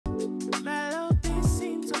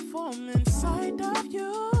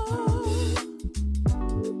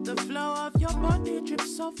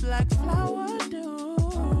soft like flower do.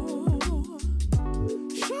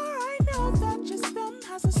 Sure, I know that your stem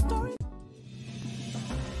has a story.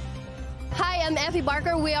 Hi, I'm Effie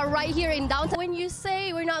Barker. We are right here in downtown. When you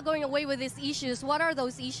say we're not going away with these issues, what are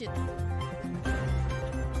those issues?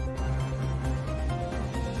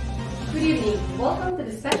 Good evening. Welcome to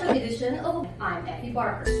the special edition of I'm Effie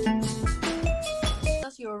Barker.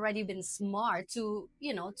 You've already been smart to,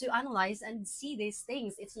 to analyze and see these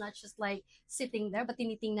things. It's not just like sitting there, but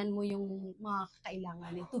tinitingnan mo yung mga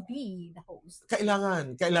kailangan to be the host.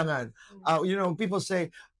 Kailangan. People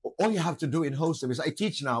say, all you have to do in hosting is, I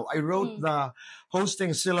teach now. I wrote the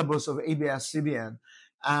hosting syllabus of ABS-CBN,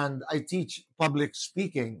 and I teach public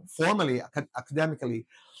speaking formally, academically.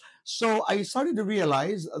 So I started to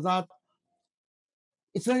realize that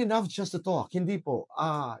it's not enough just to talk. Hindi po.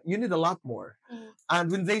 You need a lot more.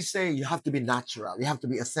 And when they say you have to be natural, you have to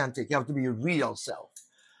be authentic, you have to be your real self.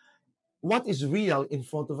 What is real in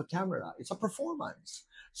front of a camera? It's a performance.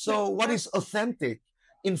 So what is authentic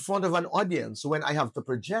in front of an audience? When I have to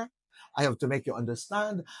project, I have to make you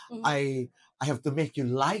understand. I have to make you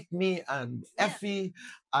like me and Effie.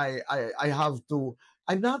 I have to.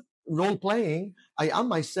 I'm not role playing. I am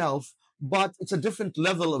myself, but it's a different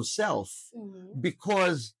level of self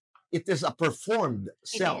because it is a performed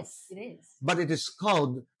self. It is. But it is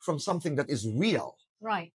called from something that is real.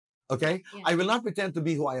 Right. Okay? Yeah. I will not pretend to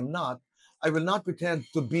be who I am not. I will not pretend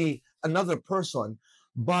to be another person,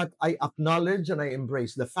 but I acknowledge and I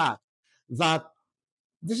embrace the fact that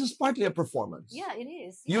this is partly a performance. Yeah, it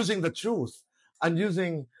is. Yeah. Using the truth and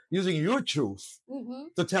using your truth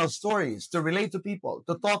to tell stories, to relate to people,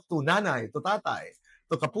 to talk to nanay, to tatay,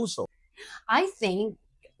 to kapuso. I think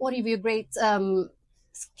one of your great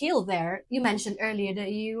skill there, you mentioned earlier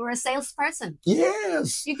that you were a salesperson.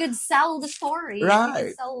 Yes. You could sell the story.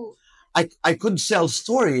 Right. I could sell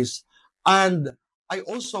stories, and I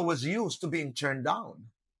also was used to being turned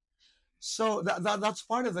down. So that's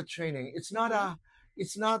part of the training. It's not a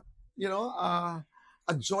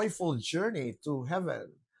joyful journey to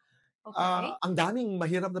heaven. Okay. Ang daming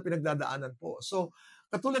mahirap na pinagdadaanan po. So,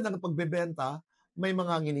 katulad ng pagbebenta, may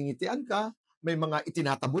mga nginingitian ka, may mga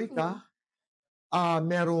itinataboy ka,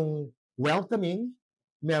 merong welcoming,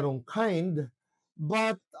 merong kind,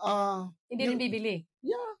 but Hindi rin bibili.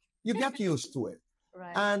 Yeah, you get used to it.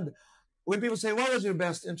 Right. And when people say, what was your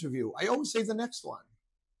best interview? I always say the next one.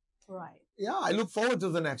 Right. Yeah, I look forward to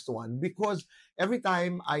the next one because every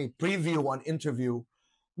time I preview an interview,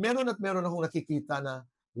 meron akong nakikita na,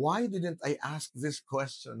 why didn't I ask this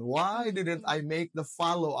question? Why didn't I make the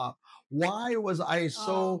follow-up? Why was I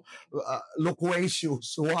so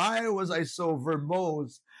loquacious? Why was I so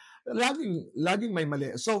verbose? Laging may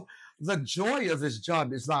mali. So the joy of this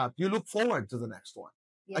job is that you look forward to the next one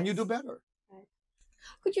and you do better. Right.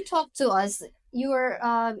 Could you talk to us your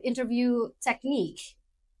interview technique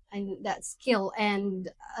and that skill,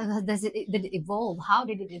 and did it evolve? How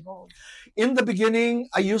did it evolve? In the beginning,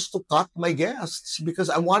 I used to cut my guests because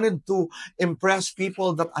I wanted to impress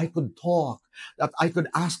people that I could talk, that I could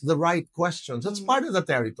ask the right questions. That's part of the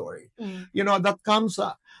territory. That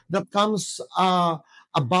comes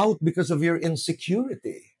about because of your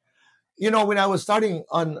insecurity. When I was starting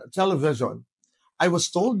on television, I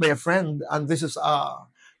was told by a friend, and this is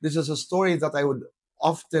a story that I would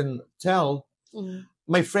often tell.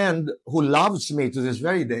 My friend, who loves me to this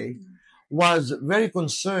very day, was very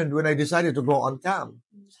concerned when I decided to go on cam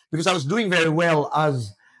because I was doing very well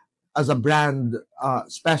as a brand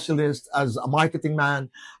specialist, as a marketing man,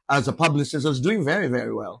 as a publicist. I was doing very,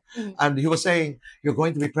 very well. And he was saying, you're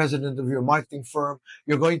going to be president of your marketing firm.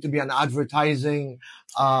 You're going to be an advertising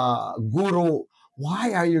guru.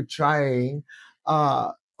 Why are you trying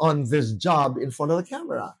on this job in front of the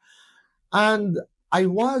camera? And I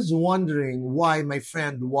was wondering why my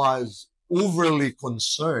friend was overly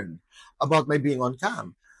concerned about my being on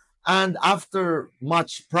cam. And after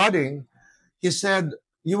much prodding, he said,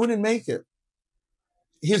 you wouldn't make it.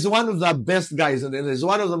 He's one of the best guys in the industry. He's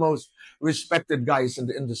one of the most respected guys in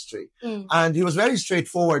the industry. And he was very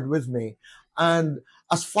straightforward with me. And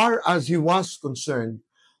as far as he was concerned,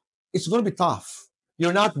 it's going to be tough.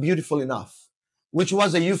 You're not beautiful enough. Which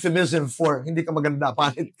was a euphemism for hindi ka maganda,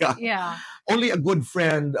 pangit ka. Yeah. Only a good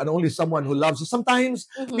friend and only someone who loves you.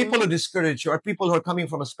 Sometimes people who discourage you are people who are coming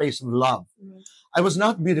from a space of love. I was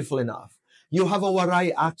not beautiful enough. You have a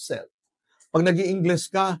waray accent. Pag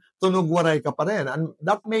nag-i-English ka, tunog waray ka pa rin. And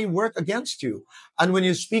that may work against you. And when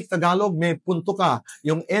you speak Tagalog, may punto ka.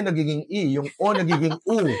 Yung E nagiging E, yung O nagiging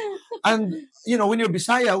U. And, when you're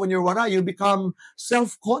Bisaya, when you're waray, you become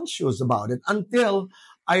self-conscious about it until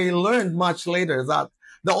I learned much later that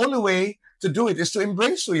the only way to do it is to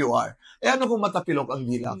embrace who you are. Eh ano kung matapilok ang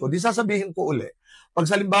dila ko? Di sasabihin ko uli. Pag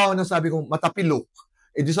sa halimbawa na sabi kong matapilok,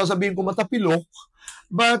 eh di sasabihin ko matapilok,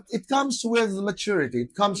 but it comes with maturity.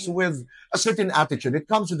 It comes with a certain attitude. It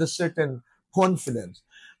comes with a certain confidence.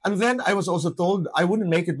 And then I was also told I wouldn't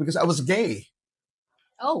make it because I was gay.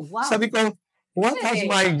 Oh, wow. Sabi ko, what has Hey.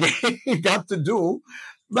 my gay got to do?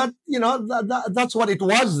 But, that's what it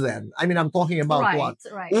was then. I mean, I'm talking about Right,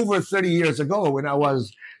 right. over 30 years ago when I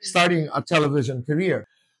was starting a television career.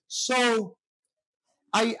 So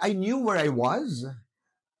I knew where I was.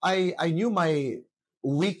 I knew my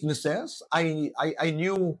weaknesses. I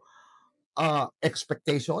knew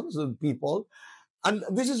expectations of people. And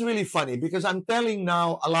this is really funny because I'm telling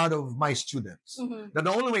now a lot of my students that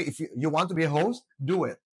the only way, if you want to be a host, do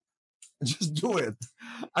it. Just do it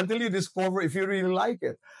until you discover if you really like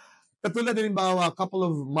it. Katulad halimbawa, a couple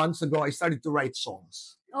of months ago, I started to write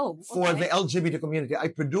songs Oh, for the okay. LGBT community. I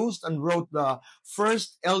produced and wrote the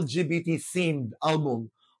first LGBT-themed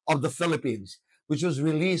album of the Philippines, which was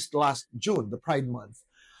released last June, the Pride Month.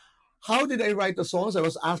 How did I write the songs? I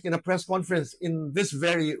was asked in a press conference in this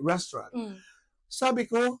very restaurant. Sabi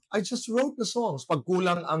ko, I just wrote the songs. Pag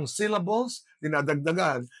kulang ang syllables,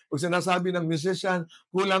 dinadagdagan. Pag sinasabi ng musician,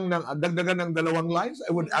 kulang ng dagdagan ng 2 lines,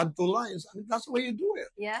 I would add 2 lines. I mean, that's the way you do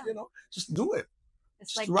it. Yeah. Just do it.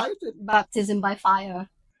 It's Just like write it. baptism by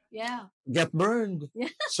fire. Yeah. Get burned.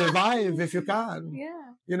 Yeah. Survive if you can.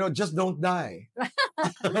 Yeah. Just don't die.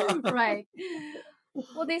 Right.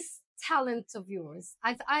 Well, this talent of yours,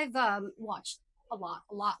 I've watched a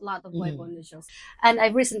lot of Boy Wonder shows, and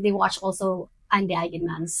I've recently watched also Andy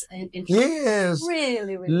Eigenman's interview. Yes.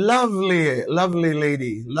 Really, really Lovely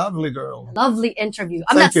lady. Lovely girl. lovely interview.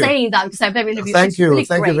 I'm Thank not you. saying that because I've never interviewed. Thank It's you. really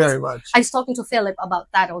Thank you great. very much. I was talking to Philip about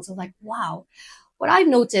that also. Like, wow, what I've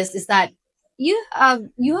noticed is that you have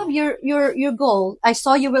your goal. I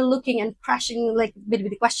saw you were looking and crashing like with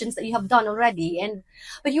the questions that you have done already,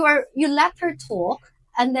 but you let her talk,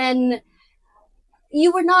 and then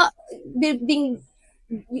you were not being.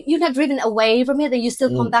 You're not driven away from it, and you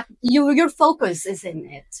still come back. Your focus is in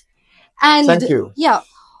it, and Thank you. yeah,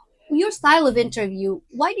 your style of interview.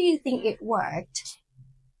 Why do you think it worked?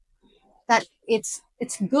 That it's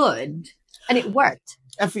good and it worked.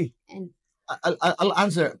 Effie, And I'll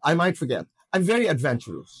answer. I might forget. I'm very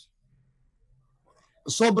adventurous.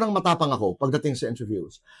 Sobrang matapang ako pagdating sa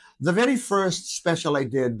interviews. The very first special I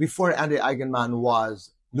did before Andy Eigenman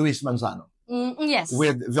was Luis Manzano yes,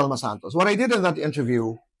 with Vilma Santos. What I did in that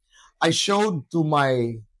interview, I showed to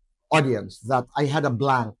my audience that I had a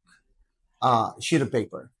blank sheet of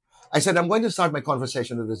paper. I said, I'm going to start my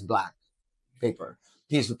conversation with this blank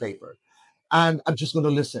piece of paper. And I'm just going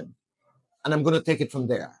to listen. And I'm going to take it from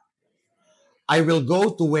there. I will go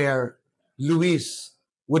to where Luis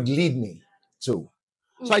would lead me to.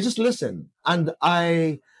 So I just listened. And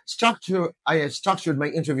I structured my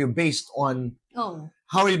interview based on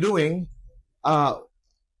how are you doing? Are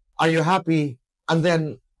you happy? And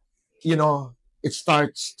then, it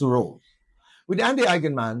starts to roll. With Andy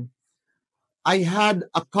Eigenman, I had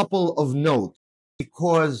a couple of notes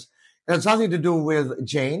because it had something to do with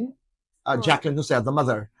Jane, Jacqueline Hussein, the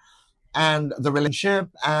mother, and the relationship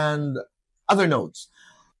and other notes.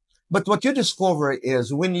 But what you discover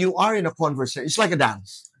is when you are in a conversation, it's like a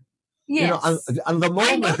dance. yes. And the I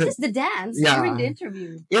moment noticed the dance Yeah. during the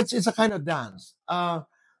interview. it's a kind of dance.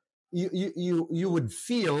 You would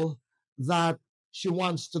feel that she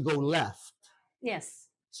wants to go left, Yes.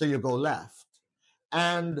 so you go left,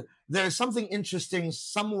 and there's something interesting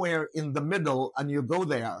somewhere in the middle, and you go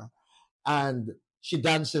there, and she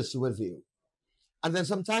dances with you, and then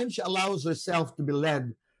sometimes she allows herself to be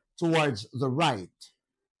led towards the right,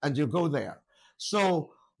 and you go there.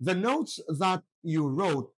 So the notes that you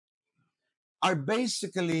wrote are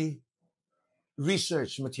basically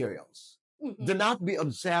research materials. Do not be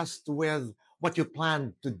obsessed with what you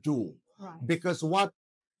plan to do, Right. because what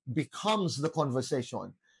becomes the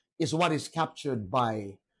conversation is what is captured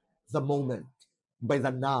by the moment, by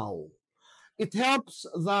the now. It helps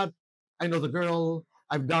that I know the girl.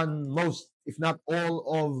 I've done most, if not all,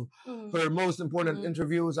 of her most important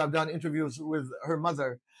interviews. I've done interviews with her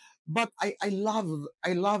mother, but I love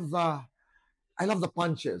the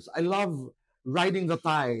punches. I love riding the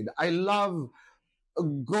tide. I love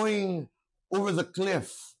going over the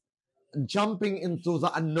cliff, jumping into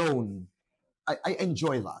the unknown. I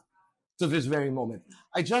enjoy that to this very moment.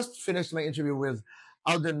 I just finished my interview with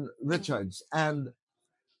Alden Richards, and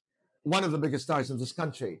one of the biggest stars in this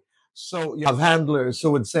country. So you have handlers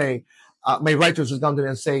who would say, my writers would come to me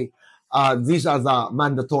and say, these are the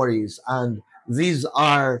mandatories, and these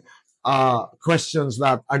are questions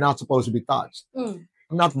that are not supposed to be touched.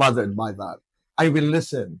 I'm not bothered by that. I will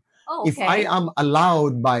listen. Oh, If I okay. am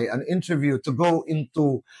allowed by an interview to go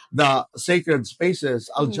into the sacred spaces,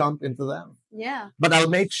 I'll Mhm. jump into them. Yeah. But I'll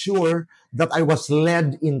make sure that I was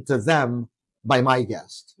led into them by my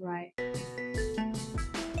guest. Right.